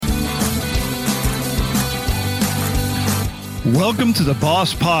Welcome to the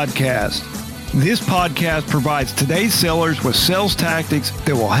Boss Podcast. This podcast provides today's sellers with sales tactics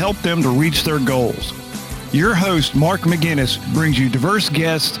that will help them to reach their goals. Your host, Mark McGinnis, brings you diverse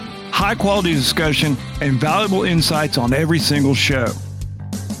guests, high-quality discussion, and valuable insights on every single show.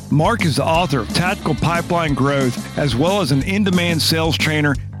 Mark is the author of Tactical Pipeline Growth, as well as an in-demand sales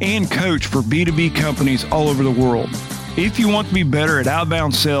trainer and coach for B2B companies all over the world. If you want to be better at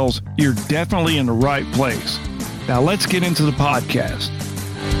outbound sales, you're definitely in the right place. Now let's get into the podcast.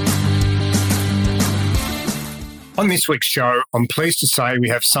 On this week's show, I'm pleased to say we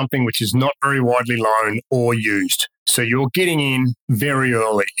have something which is not very widely known or used. So you're getting in very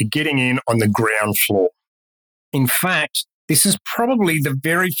early. You're getting in on the ground floor. In fact, this is probably the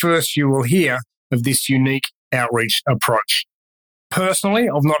very first you will hear of this unique outreach approach. Personally,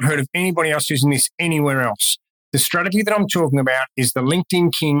 I've not heard of anybody else using this anywhere else. The strategy that I'm talking about is the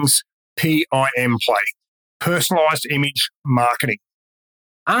LinkedIn Kings PIM play, personalized image marketing.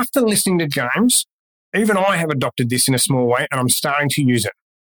 After listening to James, even I have adopted this in a small way and I'm starting to use it.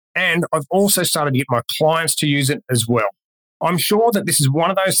 And I've also started to get my clients to use it as well. I'm sure that this is one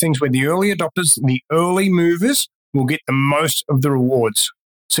of those things where the early adopters, the early movers will get the most of the rewards.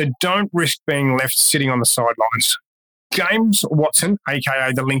 So don't risk being left sitting on the sidelines. James Watson,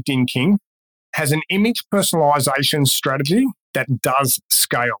 aka the LinkedIn King, has an image personalization strategy that does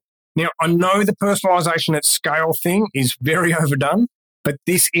scale. Now, I know the personalization at scale thing is very overdone, but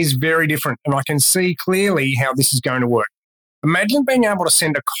this is very different, and I can see clearly how this is going to work. Imagine being able to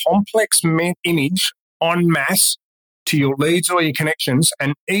send a complex image en masse to your leads or your connections,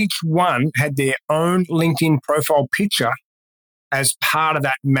 and each one had their own LinkedIn profile picture as part of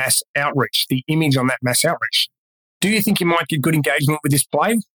that mass outreach, the image on that mass outreach. Do you think you might get good engagement with this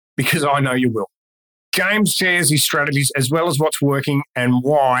play? Because I know you will. James shares his strategies as well as what's working and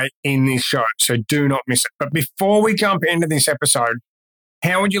why in this show, so do not miss it. But before we jump into this episode,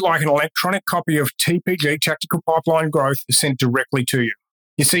 how would you like an electronic copy of TPG, Tactical Pipeline Growth, sent directly to you?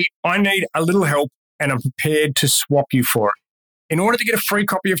 You see, I need a little help and I'm prepared to swap you for it. In order to get a free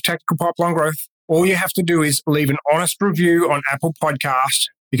copy of Tactical Pipeline Growth, all you have to do is leave an honest review on Apple Podcasts,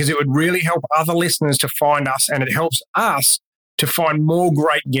 because it would really help other listeners to find us, and it helps us to find more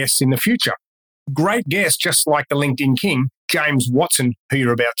great guests in the future. Great guests just like the LinkedIn King, James Watson, who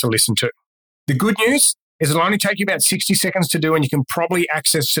you're about to listen to. The good news is it'll only take you about 60 seconds to do, and you can probably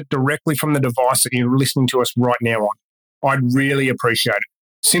access it directly from the device that you're listening to us right now on. I'd really appreciate it.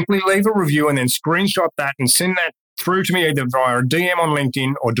 Simply leave a review and then screenshot that and send that through to me either via a DM on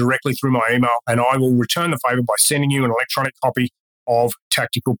LinkedIn or directly through my email, and I will return the favor by sending you an electronic copy of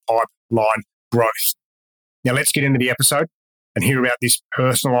Tactical Pipeline Growth. Now let's get into the episode and hear about this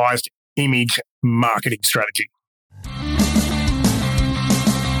personalized image marketing strategy.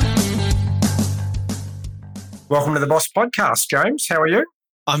 Welcome to the Boss Podcast, James. How are you?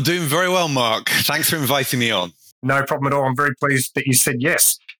 I'm doing very well, Mark. Thanks for inviting me on. No problem at all. I'm very pleased that you said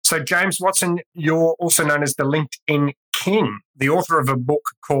yes. So, James Watson, you're also known as the LinkedIn King, the author of a book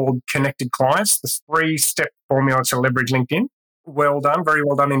called Connected Clients, the 3-step formula to leverage LinkedIn. Well done. Very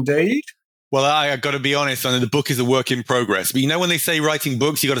well done indeed. Well, I got to be honest, I know the book is a work in progress. But you know when they say writing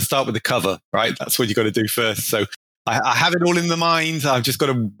books, you got to start with the cover, right? That's what you got to do first. So I have it all in the mind. I've just got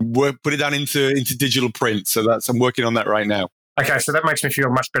to put it down into digital print. So I'm working on that right now. Okay, so that makes me feel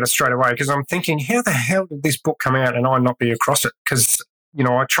much better straight away, because I'm thinking, how the hell did this book come out and I not be across it? Because, you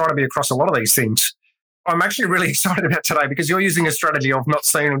know, I try to be across a lot of these things. I'm actually really excited about today because you're using a strategy I've not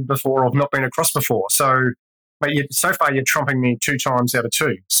seen before, I've not been across before. So, but so far you're trumping me 2 times out of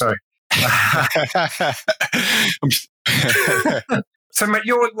 2. So, so mate,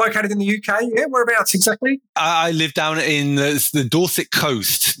 you're located in the UK, yeah? Whereabouts exactly? I live down in the Dorset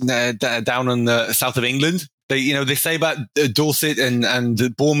coast, down on the south of England. They say about Dorset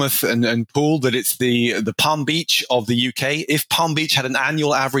and Bournemouth and Poole that it's the Palm Beach of the UK. If Palm Beach had an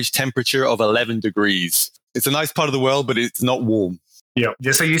annual average temperature of 11 degrees, it's a nice part of the world, but it's not warm. Yeah.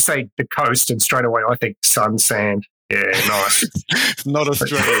 So you say the coast, and straight away I think sun, sand. Yeah, nice. It's not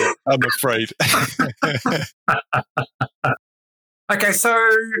Australia, I'm afraid. Okay, so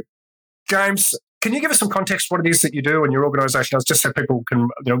James, can you give us some context what it is that you do and your organisation does, just so people can,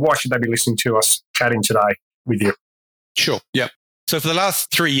 why should they be listening to us chatting today with you? Sure, yeah. So for the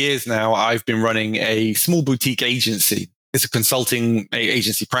last 3 years now, I've been running a small boutique agency. It's a consulting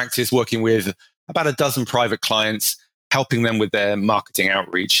agency practice working with about a dozen private clients, helping them with their marketing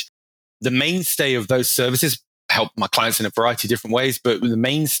outreach. The mainstay of those services help my clients in a variety of different ways, but the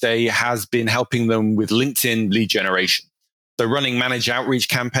mainstay has been helping them with LinkedIn lead generation. So running managed outreach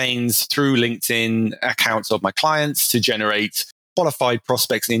campaigns through LinkedIn accounts of my clients to generate qualified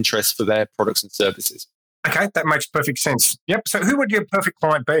prospects and interest for their products and services. Okay, that makes perfect sense. Yep. So who would your perfect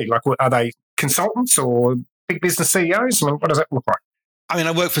client be? Like, are they consultants or big business CEOs? I mean, what does that look like? I mean,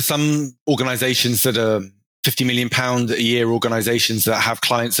 I work for some organizations that are £50 million a year organizations that have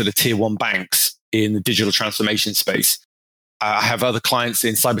clients that are tier one banks in the digital transformation space. I have other clients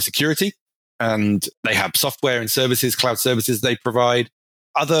in cybersecurity, and they have software and services, cloud services they provide.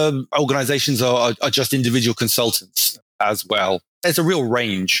 Other organizations are just individual consultants as well. There's a real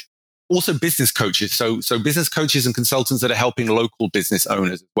range. Also business coaches. So business coaches and consultants that are helping local business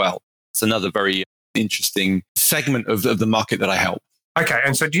owners as well. It's another very interesting segment of the market that I help. Okay.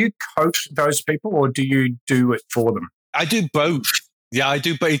 And so do you coach those people or do you do it for them? I do both. Yeah, I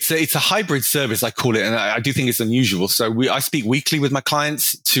do. But it's a hybrid service, I call it. And I do think it's unusual. So I speak weekly with my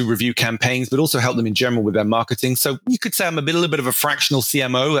clients to review campaigns, but also help them in general with their marketing. So you could say I'm a little bit of a fractional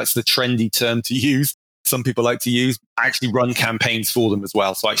CMO. That's the trendy term to use. Some people like to use. I actually run campaigns for them as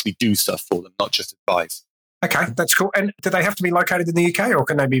well. So I actually do stuff for them, not just advise. Okay, that's cool. And do they have to be located in the UK or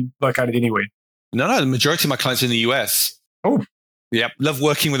can they be located anywhere? No. The majority of my clients are in the US. Oh. Yeah. Love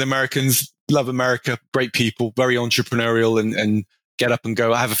working with Americans. Love America. Great people. Very entrepreneurial and get up and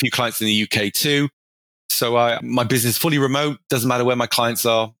go. I have a few clients in the UK too. So my business is fully remote. Doesn't matter where my clients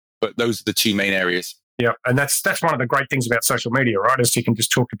are, but those are the two main areas. Yeah. And that's one of the great things about social media, right? Is you can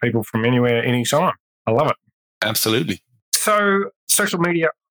just talk to people from anywhere, anytime. I love it. Absolutely. So social media,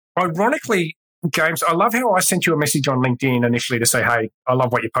 ironically, James, I love how I sent you a message on LinkedIn initially to say, hey, I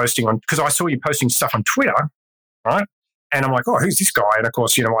love what you're posting on, because I saw you posting stuff on Twitter, right? And I'm like, oh, who's this guy? And of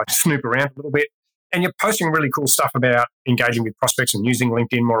course, I snoop around a little bit and you're posting really cool stuff about engaging with prospects and using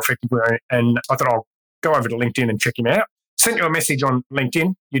LinkedIn more effectively. And I thought I'll go over to LinkedIn and check him out. Sent you a message on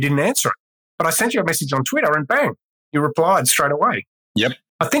LinkedIn. You didn't answer it, but I sent you a message on Twitter and bang, you replied straight away. Yep.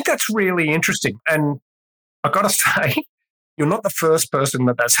 I think that's really interesting. And I've got to say, you're not the first person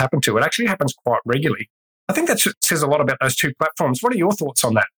that's happened to. It actually happens quite regularly. I think that says a lot about those two platforms. What are your thoughts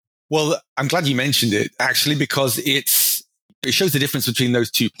on that? Well, I'm glad you mentioned it, actually, because it shows the difference between those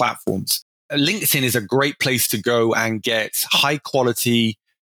two platforms. LinkedIn is a great place to go and get high quality,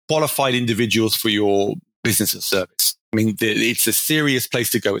 qualified individuals for your business or service. I mean, it's a serious place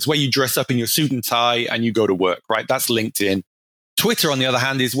to go. It's where you dress up in your suit and tie and you go to work, right? That's LinkedIn. Twitter, on the other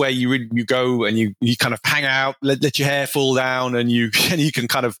hand, is where you go and you kind of hang out, let your hair fall down, and you can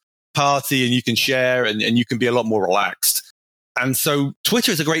kind of party and you can share and you can be a lot more relaxed. And so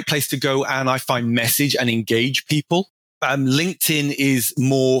Twitter is a great place to go, and I find message and engage people. LinkedIn is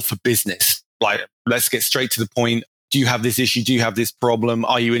more for business. Like, let's get straight to the point. Do you have this issue? Do you have this problem?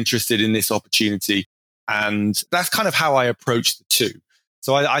 Are you interested in this opportunity? And that's kind of how I approach the two.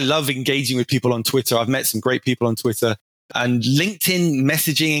 So I love engaging with people on Twitter. I've met some great people on Twitter. And LinkedIn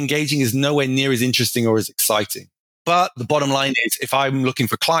messaging, engaging is nowhere near as interesting or as exciting. But the bottom line is, if I'm looking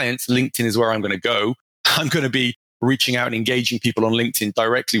for clients, LinkedIn is where I'm going to go. I'm going to be reaching out and engaging people on LinkedIn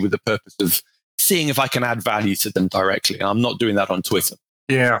directly with the purpose of seeing if I can add value to them directly. And I'm not doing that on Twitter.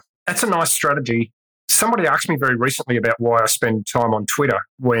 Yeah, that's a nice strategy. Somebody asked me very recently about why I spend time on Twitter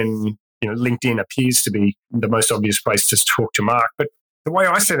when LinkedIn appears to be the most obvious place to talk to Mark. But the way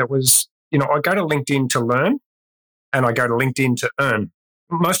I said it was, I go to LinkedIn to learn, and I go to LinkedIn to earn.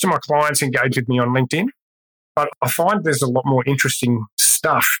 Most of my clients engage with me on LinkedIn, but I find there's a lot more interesting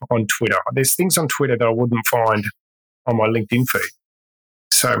stuff on Twitter. There's things on Twitter that I wouldn't find on my LinkedIn feed.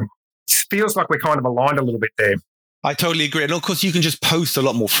 So it feels like we're kind of aligned a little bit there. I totally agree. And of course, you can just post a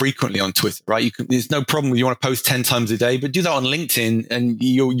lot more frequently on Twitter, right? There's no problem if you want to post 10 times a day, but do that on LinkedIn and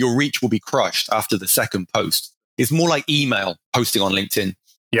your reach will be crushed after the second post. It's more like email posting on LinkedIn.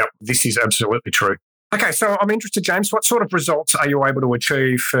 Yep, this is absolutely true. Okay, so I'm interested, James, what sort of results are you able to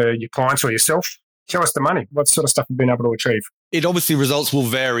achieve for your clients or yourself? Show us the money. What sort of stuff have you been able to achieve? It obviously, results will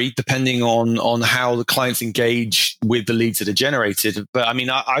vary depending on how the clients engage with the leads that are generated. But I mean,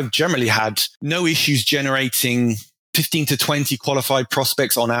 I've generally had no issues generating 15 to 20 qualified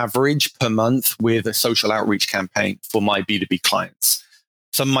prospects on average per month with a social outreach campaign for my B2B clients.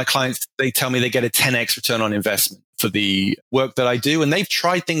 Some of my clients, they tell me they get a 10x return on investment for the work that I do. And they've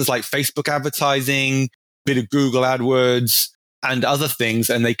tried things like Facebook advertising, a bit of Google AdWords and other things.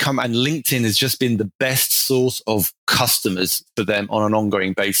 And LinkedIn has just been the best source of customers for them on an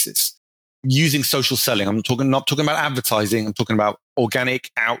ongoing basis. Using social selling. I'm not talking about advertising. I'm talking about organic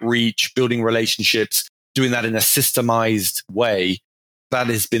outreach, building relationships, doing that in a systemized way. That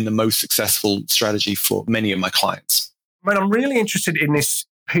has been the most successful strategy for many of my clients. But I'm really interested in this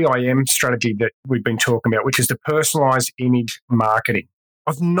PIM strategy that we've been talking about, which is the personalized image marketing.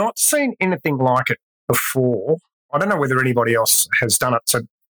 I've not seen anything like it before. I don't know whether anybody else has done it, so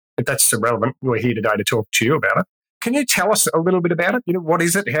but that's irrelevant. We're here today to talk to you about it. Can you tell us a little bit about it? What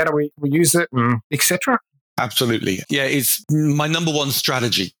is it? How do we use it, and etc.? Absolutely. Yeah, it's my number one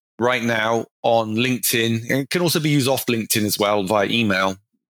strategy right now on LinkedIn. And it can also be used off LinkedIn as well via email.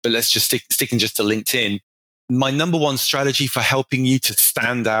 But let's just sticking just to LinkedIn. My number one strategy for helping you to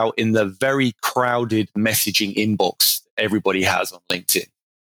stand out in the very crowded messaging inbox everybody has on LinkedIn.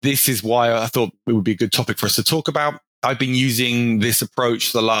 This is why I thought it would be a good topic for us to talk about. I've been using this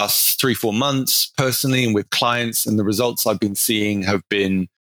approach for the last 3-4 months personally and with clients, and the results I've been seeing have been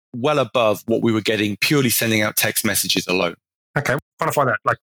well above what we were getting purely sending out text messages alone. Okay, quantify that.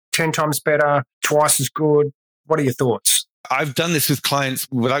 Like 10 times better, twice as good. What are your thoughts? I've done this with clients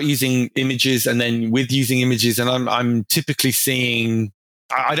without using images and then with using images. And I'm typically seeing,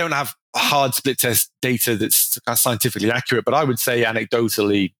 I don't have hard split test data that's scientifically accurate, but I would say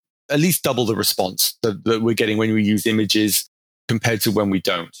anecdotally, at least double the response that we're getting when we use images compared to when we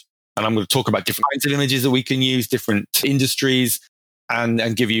don't. And I'm going to talk about different kinds of images that we can use, different industries,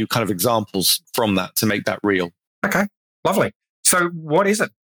 and give you kind of examples from that to make that real. Okay, lovely. So what is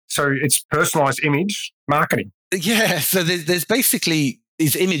it? So it's personalized image marketing. Yeah, so there's basically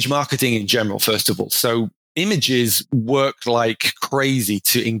is image marketing in general, first of all. So images work like crazy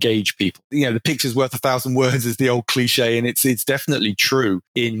to engage people. You know, the picture's worth 1,000 words is the old cliche, and it's definitely true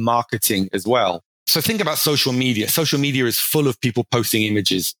in marketing as well. So think about social media. Social media is full of people posting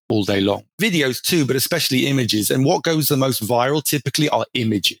images all day long. Videos too, but especially images. And what goes the most viral typically are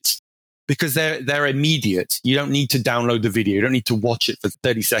images because they're immediate. You don't need to download the video. You don't need to watch it for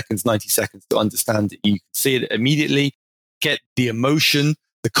 30 seconds, 90 seconds to understand it. You can see it immediately, get the emotion,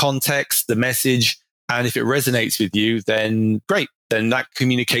 the context, the message. And if it resonates with you, then great. Then that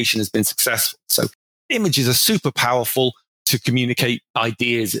communication has been successful. So images are super powerful to communicate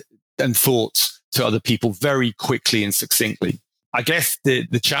ideas and thoughts to other people very quickly and succinctly. I guess the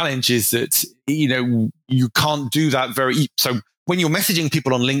challenge is that, you know, you can't do that so when you're messaging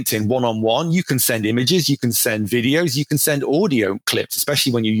people on LinkedIn one-on-one, you can send images, you can send videos, you can send audio clips,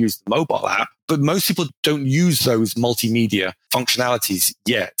 especially when you use the mobile app. But most people don't use those multimedia functionalities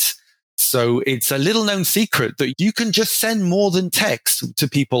yet. So it's a little known secret that you can just send more than text to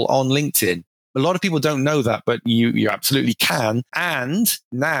people on LinkedIn. A lot of people don't know that, but you absolutely can. And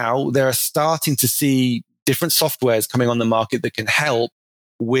now they're starting to see different softwares coming on the market that can help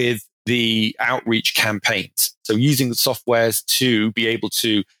with the outreach campaigns. So using the softwares to be able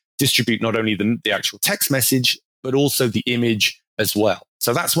to distribute not only the actual text message, but also the image as well.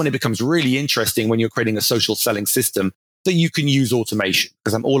 So that's when it becomes really interesting when you're creating a social selling system that you can use automation,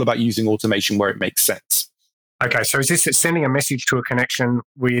 because I'm all about using automation where it makes sense. Okay, so is this sending a message to a connection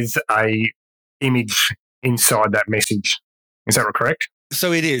with a image inside that message? Is that correct?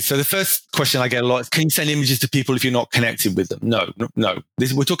 So it is. So the first question I get a lot is, can you send images to people if you're not connected with them? No.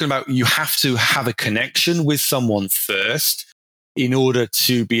 We're talking about you have to have a connection with someone first in order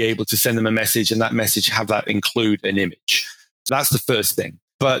to be able to send them a message, and that message have that include an image. So that's the first thing.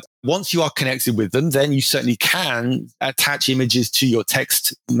 But once you are connected with them, then you certainly can attach images to your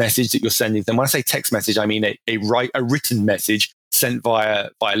text message that you're sending them. When I say text message, I mean a written message sent via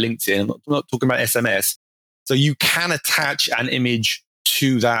LinkedIn. I'm not talking about SMS. So you can attach an image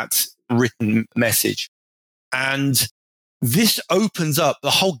to that written message. And this opens up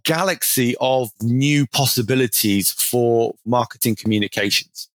the whole galaxy of new possibilities for marketing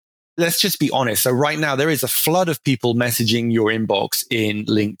communications. Let's just be honest. So right now, there is a flood of people messaging your inbox in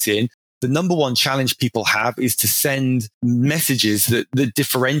LinkedIn. The number one challenge people have is to send messages that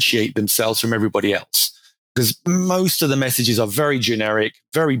differentiate themselves from everybody else. Because most of the messages are very generic,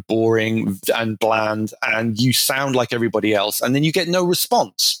 very boring and bland, and you sound like everybody else, and then you get no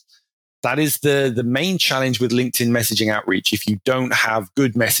response. That is the main challenge with LinkedIn messaging outreach if you don't have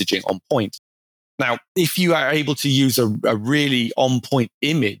good messaging on point. Now, if you are able to use a really on-point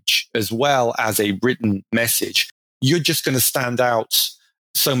image as well as a written message, you're just going to stand out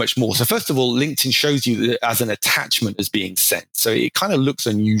so much more. So first of all, LinkedIn shows you that as an attachment as being sent. So it kind of looks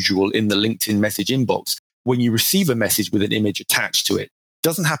unusual in the LinkedIn message inbox when you receive a message with an image attached to it. It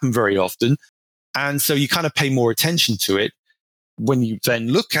doesn't happen very often. And so you kind of pay more attention to it. When you then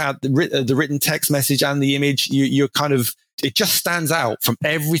look at the written text message and the image, you're kind of, it just stands out from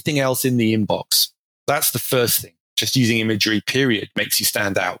everything else in the inbox. That's the first thing. Just using imagery, period, makes you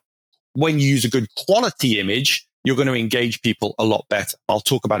stand out. When you use a good quality image, you're going to engage people a lot better. I'll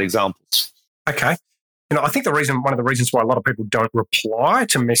talk about examples. Okay. I think one of the reasons why a lot of people don't reply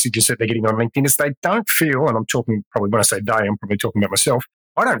to messages that they're getting on LinkedIn is they don't feel, and I'm talking probably when I say they, I'm probably talking about myself,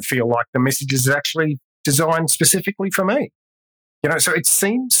 I don't feel like the message is actually designed specifically for me. So it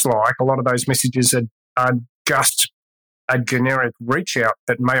seems like a lot of those messages are just a generic reach out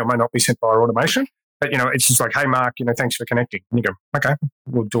that may or may not be sent by automation. But, it's just like, hey, Mark, thanks for connecting. And you go, okay,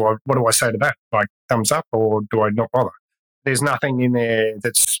 well, what do I say to that? Like, thumbs up, or do I not bother? There's nothing in there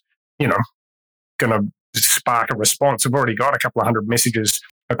that's, going to spark a response. I've already got a couple of hundred messages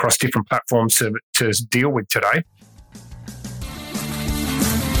across different platforms to deal with today.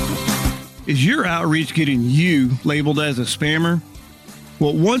 Is your outreach getting you labeled as a spammer?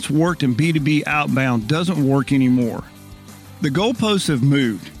 What once worked in B2B outbound doesn't work anymore. The goalposts have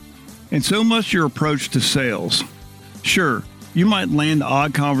moved, and so must your approach to sales. Sure, you might land the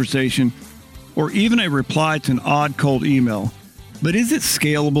odd conversation or even a reply to an odd cold email, but is it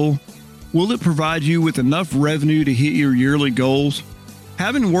scalable? Will it provide you with enough revenue to hit your yearly goals?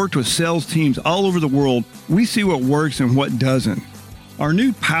 Having worked with sales teams all over the world, we see what works and what doesn't. Our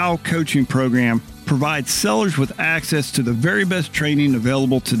new POW coaching program provides sellers with access to the very best training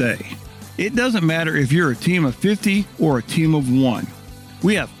available today. It doesn't matter if you're a team of 50 or a team of 1.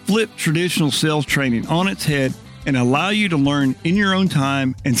 We have flipped traditional sales training on its head and allow you to learn in your own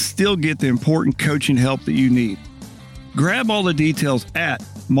time and still get the important coaching help that you need. Grab all the details at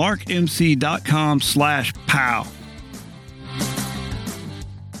markmc.com/POW.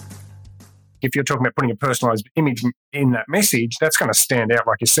 If you're talking about putting a personalized image in that message, that's going to stand out,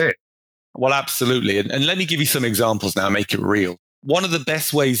 like you said. Well, absolutely. And let me give you some examples now, make it real. One of the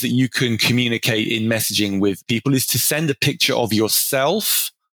best ways that you can communicate in messaging with people is to send a picture of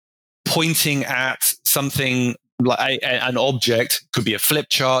yourself pointing at something like an object. It could be a flip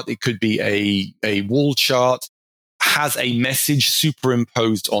chart. It could be a wall chart, has a message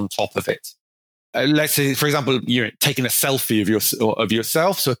superimposed on top of it. Let's say, for example, you're taking a selfie of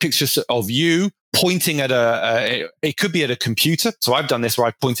yourself. So a picture of you pointing at it could be at a computer. So I've done this where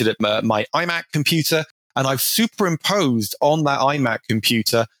I pointed at my iMac computer and I've superimposed on that iMac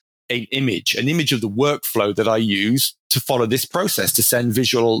computer an image of the workflow that I use to follow this process, to send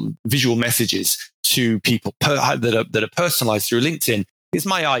visual messages to people that are personalized through LinkedIn. It's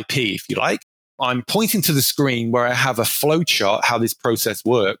my IP, if you like. I'm pointing to the screen where I have a flow chart, how this process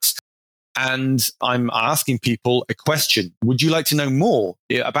works. And I'm asking people a question. Would you like to know more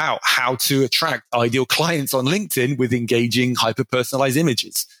about how to attract ideal clients on LinkedIn with engaging hyper-personalized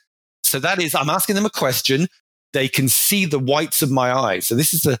images? So that is, I'm asking them a question. They can see the whites of my eyes. So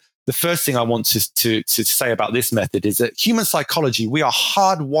this is the first thing I want to say about this method is that human psychology, we are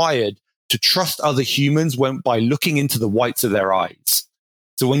hardwired to trust other humans by looking into the whites of their eyes.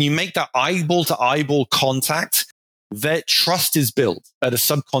 So when you make that eyeball to eyeball contact, their trust is built at a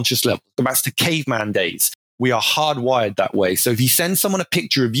subconscious level. That's the caveman days. We are hardwired that way. So if you send someone a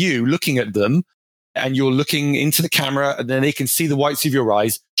picture of you looking at them and you're looking into the camera and then they can see the whites of your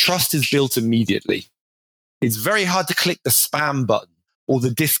eyes, trust is built immediately. It's very hard to click the spam button or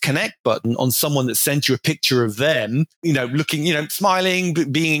the disconnect button on someone that sent you a picture of them, looking, smiling,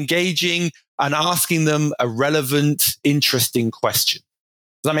 being engaging and asking them a relevant, interesting question.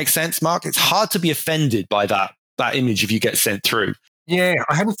 Does that make sense, Mark? It's hard to be offended by that image if you get sent through. Yeah,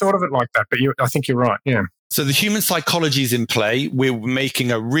 I hadn't thought of it like that, but I think you're right. Yeah. So the human psychology is in play. We're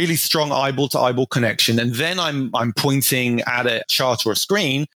making a really strong eyeball to eyeball connection. And then I'm pointing at a chart or a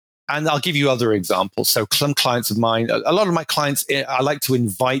screen. And I'll give you other examples. So some clients of mine, a lot of my clients, I like to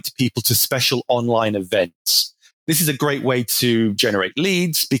invite people to special online events. This is a great way to generate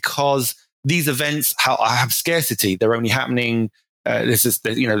leads because these events have scarcity. They're only happening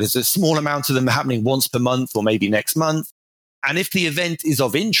there's a small amount of them happening once per month or maybe next month. And if the event is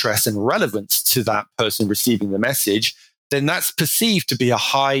of interest and relevance to that person receiving the message, then that's perceived to be a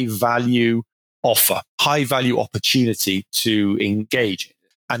high value offer, high value opportunity to engage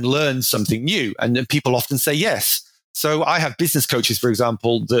and learn something new. And then people often say yes. So I have business coaches, for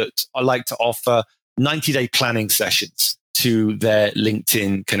example, that I like to offer 90-day planning sessions to their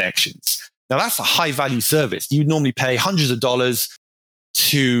LinkedIn connections. Now, that's a high-value service. You normally pay hundreds of dollars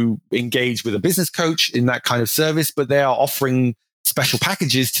to engage with a business coach in that kind of service, but they are offering special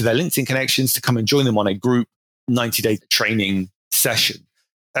packages to their LinkedIn connections to come and join them on a group 90-day training session.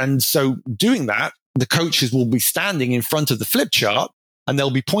 And so doing that, the coaches will be standing in front of the flip chart and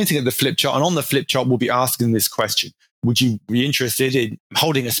they'll be pointing at the flip chart. And on the flip chart, we'll be asking this question. Would you be interested in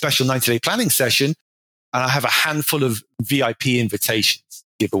holding a special 90-day planning session? And I have a handful of VIP invitations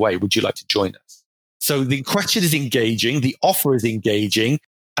give away. Would you like to join us? So the question is engaging, the offer is engaging,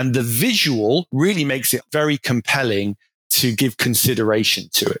 and the visual really makes it very compelling to give consideration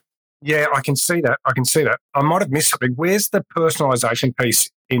to it. Yeah, I can see that. I might have missed something. Where's the personalization piece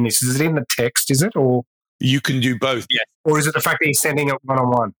in this? Is it in the text, is it? Or you can do both, yes. Or is it the fact that you're sending it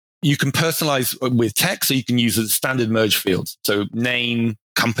one-on-one? You can personalize with text, so you can use the standard merge fields. So name,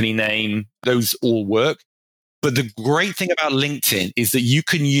 company name, those all work. But the great thing about LinkedIn is that you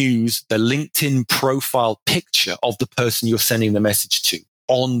can use the LinkedIn profile picture of the person you're sending the message to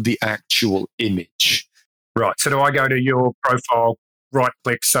on the actual image. Right. So do I go to your profile,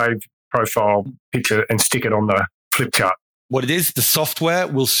 right-click, save profile picture and stick it on the flip chart? What it is, the software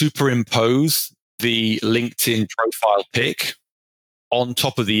will superimpose the LinkedIn profile pic on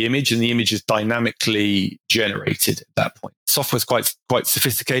top of the image, and the image is dynamically generated at that point. Software's quite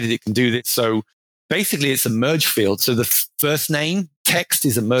sophisticated. It can do this. So basically, it's a merge field. So the first name, text,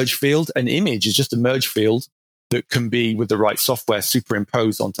 is a merge field. An image is just a merge field that can be, with the right software,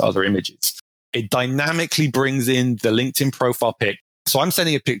 superimposed onto other images. It dynamically brings in the LinkedIn profile pic. So I'm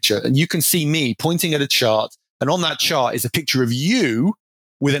sending a picture, and you can see me pointing at a chart. And on that chart is a picture of you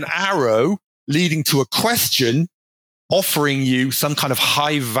with an arrow leading to a question, offering you some kind of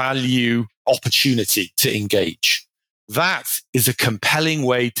high value opportunity to engage. That is a compelling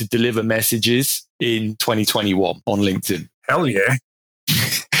way to deliver messages in 2021 on LinkedIn. Hell yeah.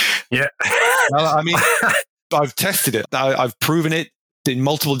 Yeah. Well, I mean, I've tested it. I've proven it in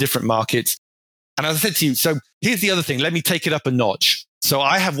multiple different markets. And as I said to you, so here's the other thing. Let me take it up a notch. So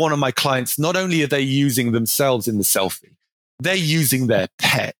I have one of my clients, not only are they using themselves in the selfie, they're using their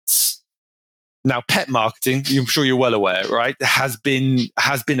pets. Now, pet marketing, I'm sure you're well aware, right, has been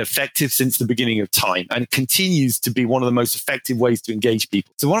effective since the beginning of time, and continues to be one of the most effective ways to engage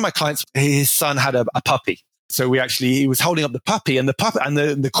people. So one of my clients, his son had a puppy. So he was holding up the puppy, and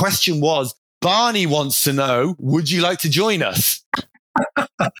the question was, Barney wants to know, would you like to join us?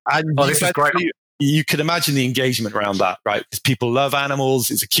 And this is great. You can imagine the engagement around that, right? Because people love animals.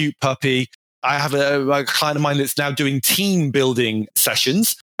 It's a cute puppy. I have a client of mine that's now doing team building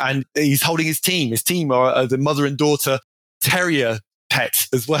sessions, and he's holding his team. His team are the mother and daughter terrier pet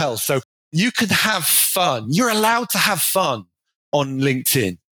as well. So you can have fun. You're allowed to have fun on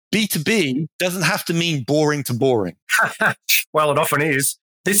LinkedIn. B2B doesn't have to mean boring to boring. Well, it often is.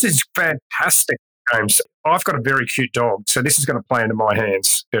 This is fantastic, James. I've got a very cute dog, so this is going to play into my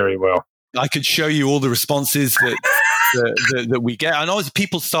hands very well. I could show you all the responses that we get. I know as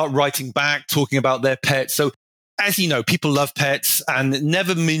people start writing back, talking about their pets. So as you know, people love pets, and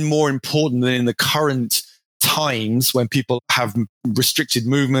never been more important than in the current times when people have restricted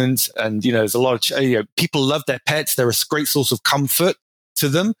movement. And, there's a lot of, people love their pets. They're a great source of comfort to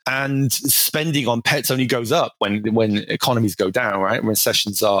them, and spending on pets only goes up when economies go down, right? When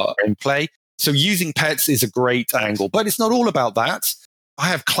recessions are in play. So using pets is a great angle, but it's not all about that. I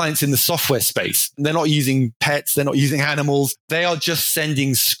have clients in the software space. They're not using pets. They're not using animals. They are just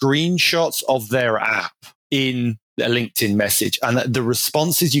sending screenshots of their app in a LinkedIn message. And the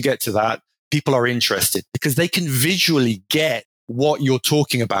responses you get to that, people are interested because they can visually get what you're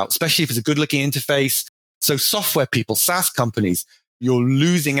talking about, especially if it's a good looking interface. So software people, SaaS companies, you're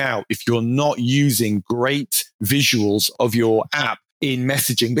losing out if you're not using great visuals of your app in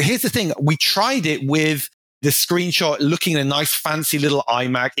messaging. But here's the thing. We tried it with the screenshot looking at a nice fancy little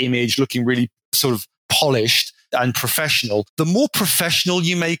iMac image, looking really sort of polished and professional. The more professional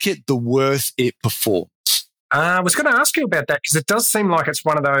you make it, the worse it performs. I was going to ask you about that because it does seem like it's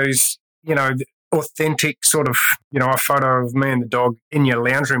one of those, authentic sort of, a photo of me and the dog in your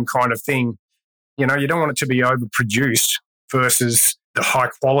lounge room kind of thing. You don't want it to be overproduced versus the high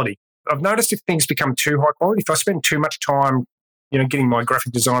quality. I've noticed if things become too high quality, if I spend too much time, getting my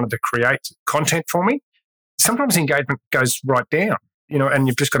graphic designer to create content for me, sometimes engagement goes right down, and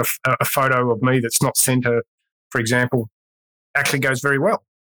you've just got a photo of me that's not center, for example, actually goes very well.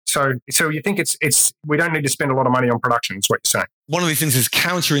 So you think it's we don't need to spend a lot of money on production, is what you're saying. One of these things is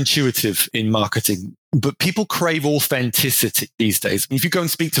counterintuitive in marketing, but people crave authenticity these days. If you go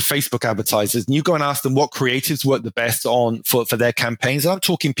and speak to Facebook advertisers and you go and ask them what creatives work the best on for their campaigns, I'm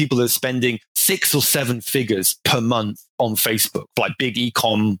talking people that are spending 6 or 7 figures per month on Facebook, like big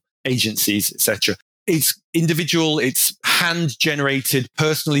e-com agencies, etc. It's individual, it's hand-generated,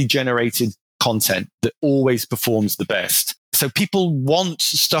 personally generated content that always performs the best. So people want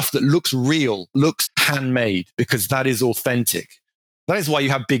stuff that looks real, looks handmade, because that is authentic. That is why you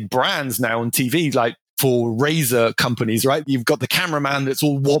have big brands now on TV, like for razor companies, right? You've got the cameraman that's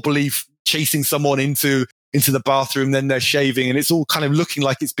all wobbly, chasing someone into the bathroom, then they're shaving, and it's all kind of looking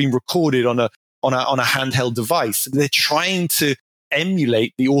like it's been recorded on a handheld device. They're trying to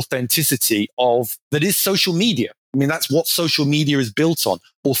emulate the authenticity of that is social media. I mean, that's what social media is built on,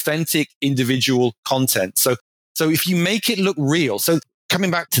 authentic individual content. So if you make it look real, so coming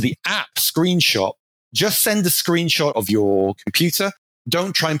back to the app screenshot, just send a screenshot of your computer.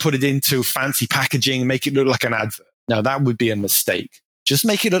 Don't try and put it into fancy packaging and make it look like an advert. Now, that would be a mistake. Just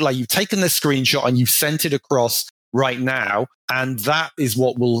make it look like you've taken the screenshot and you've sent it across right now. And that is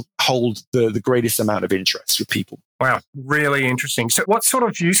what will hold the greatest amount of interest with people. Wow, really interesting. So what sort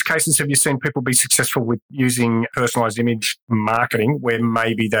of use cases have you seen people be successful with using personalized image marketing where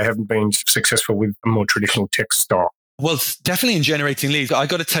maybe they haven't been successful with a more traditional text style? Well, it's definitely in generating leads. I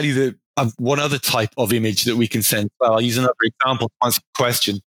got to tell you that one other type of image that we can send. Well, I'll use another example to answer the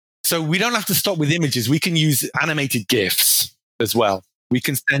question. So we don't have to stop with images. We can use animated GIFs as well. We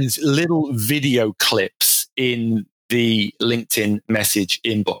can send little video clips in the LinkedIn message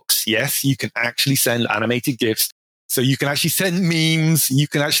inbox. Yes, you can actually send animated GIFs. So you can actually send memes. You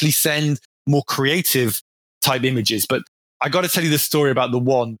can actually send more creative type images. But I got to tell you the story about the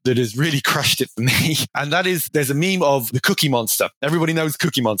one that has really crushed it for me. And that is, there's a meme of the Cookie Monster. Everybody knows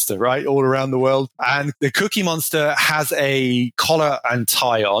Cookie Monster, right? All around the world. And the Cookie Monster has a collar and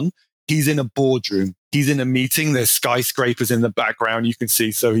tie on. He's in a boardroom. He's in a meeting. There's skyscrapers in the background. You can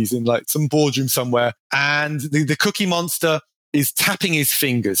see. So he's in like some boardroom somewhere. And the Cookie Monster is tapping his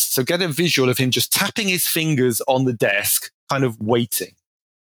fingers. So get a visual of him just tapping his fingers on the desk, kind of waiting.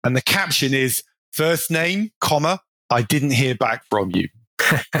 And the caption is, first name, comma, I didn't hear back from you.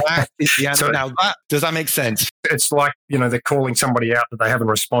 That is the answer. Now, does that make sense? It's like, they're calling somebody out that they haven't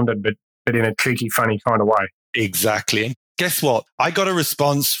responded, but in a cheeky, funny kind of way. Exactly. And guess what? I got a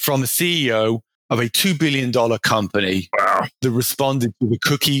response from the CEO of a $2 billion company. Wow. That responded to the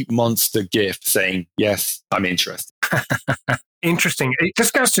Cookie Monster gift saying, yes, I'm interested. Interesting. It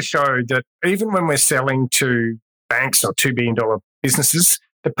just goes to show that even when we're selling to banks or $2 billion businesses,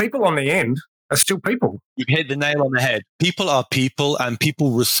 the people on the end are still people. You hit the nail on the head. People are people, and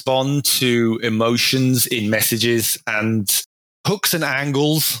people respond to emotions in messages and hooks and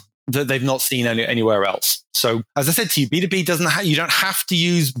angles that they've not seen anywhere else. So as I said to you, B2B you don't have to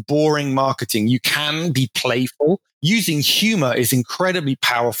use boring marketing. You can be playful. Using humor is incredibly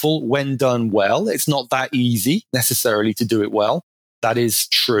powerful when done well. It's not that easy necessarily to do it well. That is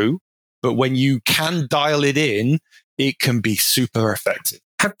true. But when you can dial it in, it can be super effective.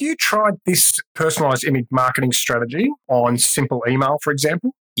 Have you tried this personalized image marketing strategy on simple email, for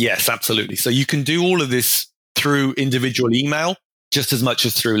example? Yes, absolutely. So you can do all of this through individual email just as much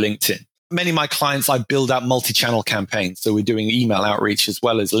as through LinkedIn. Many of my clients, I build out multi-channel campaigns. So we're doing email outreach as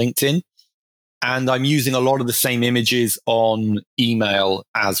well as LinkedIn. And I'm using a lot of the same images on email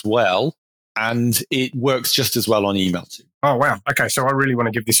as well. And it works just as well on email too. Oh, wow. Okay. So I really want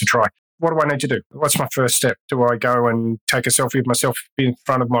to give this a try. What do I need to do? What's my first step? Do I go and take a selfie of myself in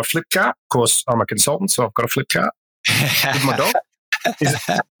front of my flip chart? Of course, I'm a consultant, so I've got a flip chart with my dog. Is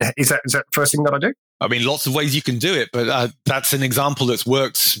that the first thing that I do? I mean, lots of ways you can do it, but that's an example that's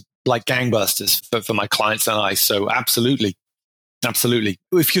worked like gangbusters for my clients and I. So absolutely. Absolutely.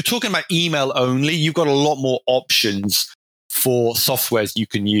 If you're talking about email only, you've got a lot more options for softwares you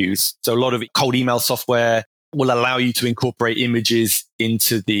can use. So a lot of cold email software will allow you to incorporate images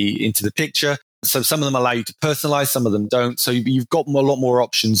into the picture. So some of them allow you to personalize, some of them don't. So you've got a lot more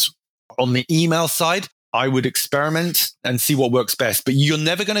options. On the email side, I would experiment and see what works best. But you're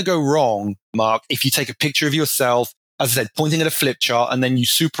never going to go wrong, Mark, if you take a picture of yourself, as I said, pointing at a flip chart, and then you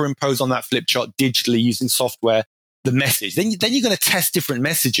superimpose on that flip chart digitally using software the message. Then you're going to test different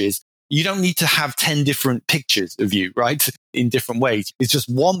messages. You don't need to have 10 different pictures of you, right? In different ways. It's just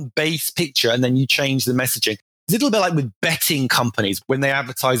one base picture, and then you change the messaging. It's a little bit like with betting companies. When they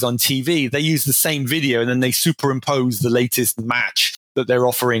advertise on TV, they use the same video and then they superimpose the latest match that they're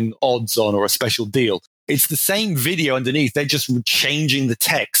offering odds on or a special deal. It's the same video underneath. They're just changing the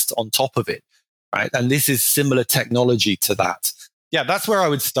text on top of it, right? And this is similar technology to that. Yeah, that's where I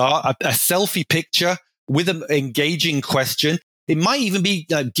would start. A selfie picture with an engaging question. It might even be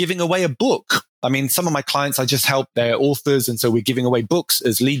giving away a book. I mean, some of my clients, I just help their authors. And so we're giving away books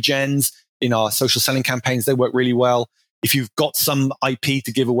as lead gens in our social selling campaigns. They work really well. If you've got some IP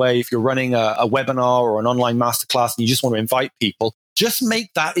to give away, if you're running a webinar or an online masterclass and you just want to invite people, just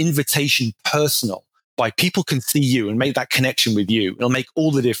make that invitation personal by people can see you and make that connection with you. It'll make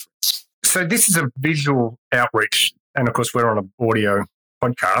all the difference. So this is a visual outreach. And of course, we're on an audio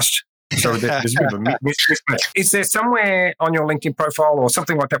podcast. So there's a bit of a mismatch. Is there somewhere on your LinkedIn profile or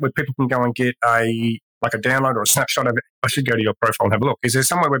something like that where people can go and get a download or a snapshot of it? I should go to your profile and have a look. Is there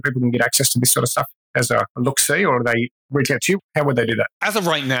somewhere where people can get access to this sort of stuff as a look-see, or do they reach out to you? How would they do that? As of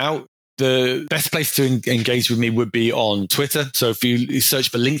right now, the best place to engage with me would be on Twitter. So if you search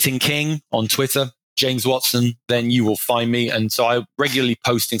for LinkedIn King on Twitter, James Watson, then you will find me. And so I'm regularly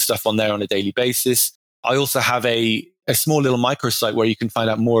posting stuff on there on a daily basis. I also have a small little microsite where you can find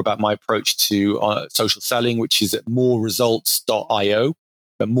out more about my approach to social selling, which is at moreresults.io.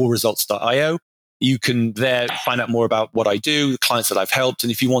 At moreresults.io, you can there find out more about what I do, the clients that I've helped.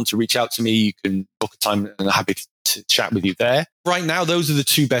 And if you want to reach out to me, you can book a time and I'm happy to chat with you there. Right now, those are the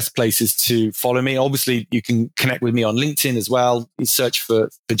two best places to follow me. Obviously, you can connect with me on LinkedIn as well. You search for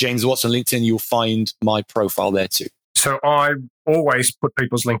James Watts on LinkedIn, you'll find my profile there too. So I always put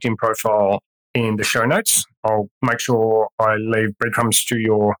people's LinkedIn profile in the show notes. I'll make sure I leave breadcrumbs to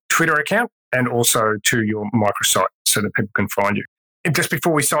your Twitter account and also to your microsite so that people can find you. And just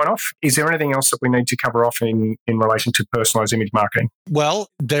before we sign off, is there anything else that we need to cover off in relation to personalized image marketing? Well,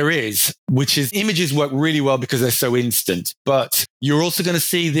 there is, which is images work really well because they're so instant. But you're also going to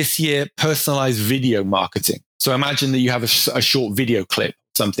see this year personalized video marketing. So imagine that you have a short video clip,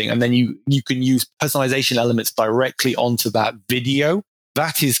 something, and then you can use personalization elements directly onto that video.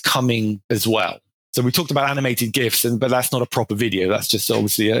 That is coming as well. So we talked about animated GIFs, but that's not a proper video. That's just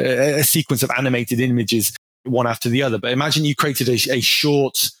obviously a sequence of animated images, one after the other. But imagine you created a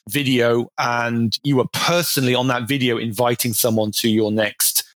short video and you were personally on that video inviting someone to your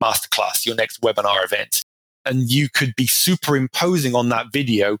next masterclass, your next webinar event. And you could be superimposing on that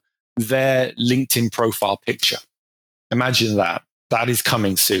video their LinkedIn profile picture. Imagine that. That is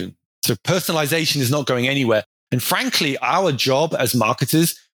coming soon. So personalization is not going anywhere. And frankly, our job as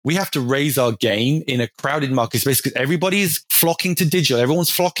marketers, we have to raise our game in a crowded market space because everybody is flocking to digital.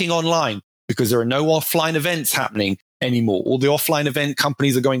 Everyone's flocking online because there are no offline events happening anymore. All the offline event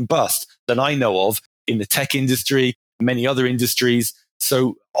companies are going bust that I know of in the tech industry, many other industries.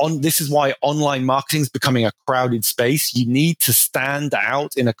 So this is why online marketing is becoming a crowded space. You need to stand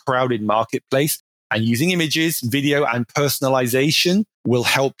out in a crowded marketplace, and using images, video, and personalization will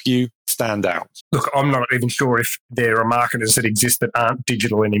help you stand out. Look, I'm not even sure if there are marketers that exist that aren't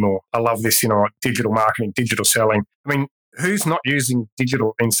digital anymore. I love this, digital marketing, digital selling. I mean, who's not using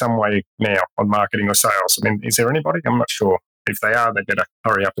digital in some way now on marketing or sales? I mean, is there anybody? I'm not sure. If they are, they better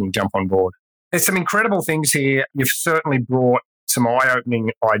hurry up and jump on board. There's some incredible things here. You've certainly brought some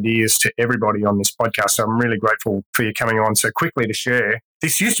eye-opening ideas to everybody on this podcast. So I'm really grateful for you coming on so quickly to share.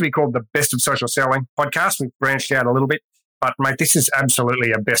 This used to be called the Best of Social Selling podcast. We've branched out a little bit. But, mate, this is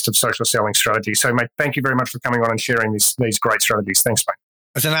absolutely a best of social selling strategy. So, mate, thank you very much for coming on and sharing these great strategies. Thanks, mate.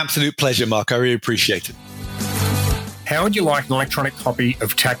 It's an absolute pleasure, Mark. I really appreciate it. How would you like an electronic copy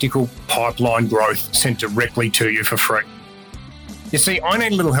of Tactical Pipeline Growth sent directly to you for free? You see, I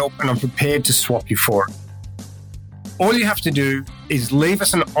need a little help and I'm prepared to swap you for it. All you have to do is leave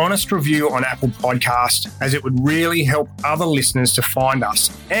us an honest review on Apple Podcast, as it would really help other listeners to find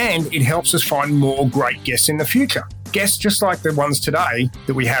us, and it helps us find more great guests in the future. Guests just like the ones today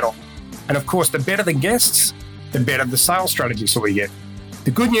that we had on. And of course, the better the guests, the better the sales strategies that we get.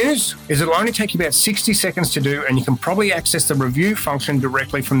 The good news is it'll only take you about 60 seconds to do, and you can probably access the review function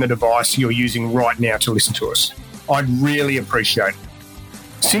directly from the device you're using right now to listen to us. I'd really appreciate it.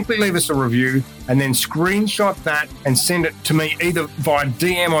 Simply leave us a review and then screenshot that and send it to me either via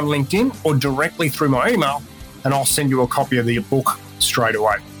DM on LinkedIn or directly through my email, and I'll send you a copy of the book straight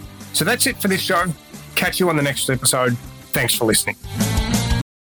away. So that's it for this show. Catch you on the next episode. Thanks for listening.